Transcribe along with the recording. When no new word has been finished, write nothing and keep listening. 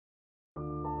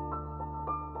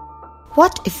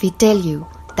What if we tell you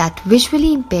that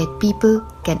visually impaired people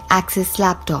can access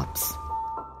laptops?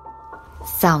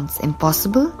 Sounds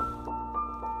impossible?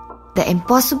 The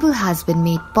impossible has been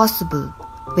made possible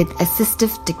with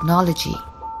assistive technology.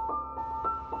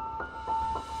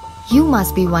 You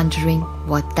must be wondering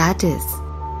what that is.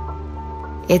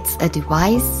 It's a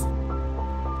device,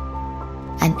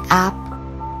 an app,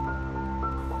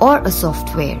 or a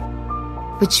software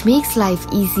which makes life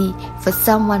easy for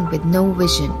someone with no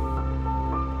vision.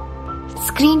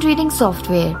 Screen reading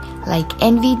software like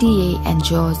NVDA and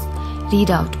JAWS read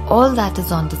out all that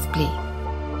is on display,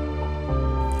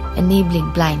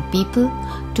 enabling blind people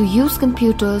to use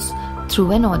computers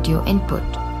through an audio input.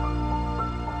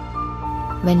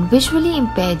 When visually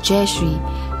impaired Jayashree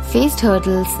faced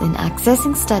hurdles in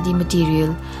accessing study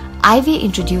material, Ivy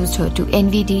introduced her to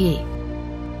NVDA,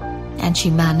 and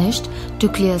she managed to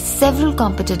clear several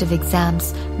competitive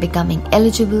exams, becoming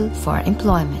eligible for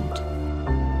employment.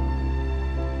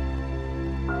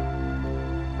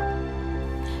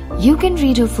 You can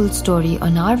read her full story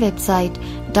on our website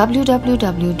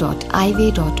www.ivy.org.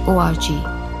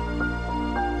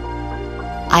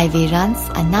 Ivy runs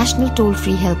a national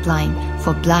toll-free helpline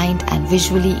for blind and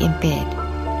visually impaired.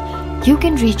 You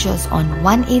can reach us on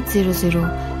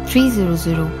 1800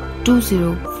 300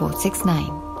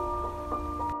 20469.